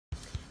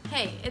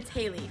Hey, it's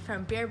Haley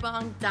from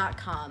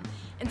beerbong.com,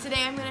 and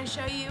today I'm going to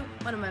show you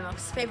one of my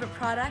most favorite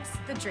products,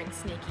 the Drink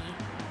Sneaky.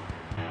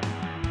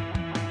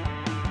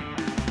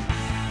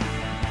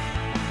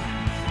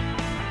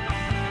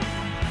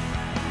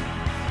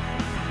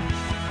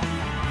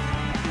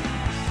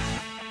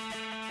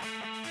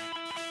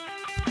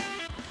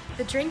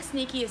 The Drink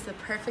Sneaky is the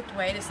perfect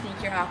way to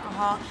sneak your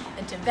alcohol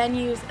into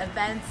venues,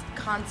 events,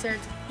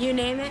 concerts, you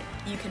name it,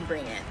 you can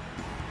bring it.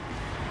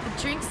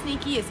 The Drink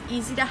Sneaky is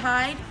easy to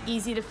hide,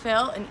 easy to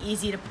fill, and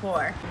easy to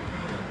pour.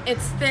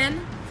 It's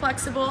thin,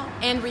 flexible,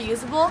 and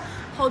reusable,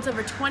 holds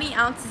over 20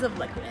 ounces of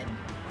liquid,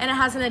 and it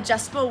has an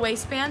adjustable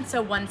waistband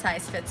so one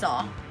size fits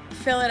all.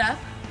 Fill it up,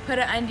 put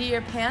it under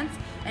your pants,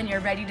 and you're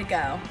ready to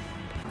go.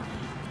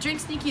 The Drink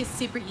Sneaky is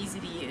super easy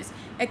to use.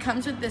 It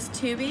comes with this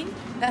tubing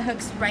that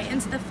hooks right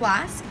into the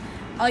flask.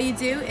 All you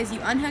do is you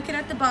unhook it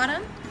at the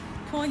bottom,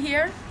 pull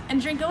here,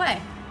 and drink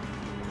away.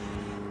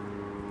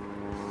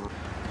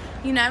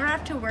 You never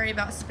have to worry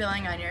about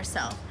spilling on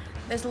yourself.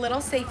 There's a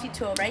little safety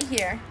tool right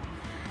here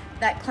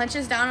that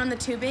clenches down on the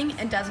tubing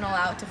and doesn't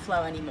allow it to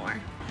flow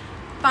anymore.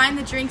 Find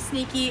the Drink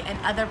Sneaky and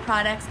other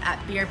products at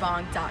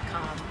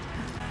beerbong.com.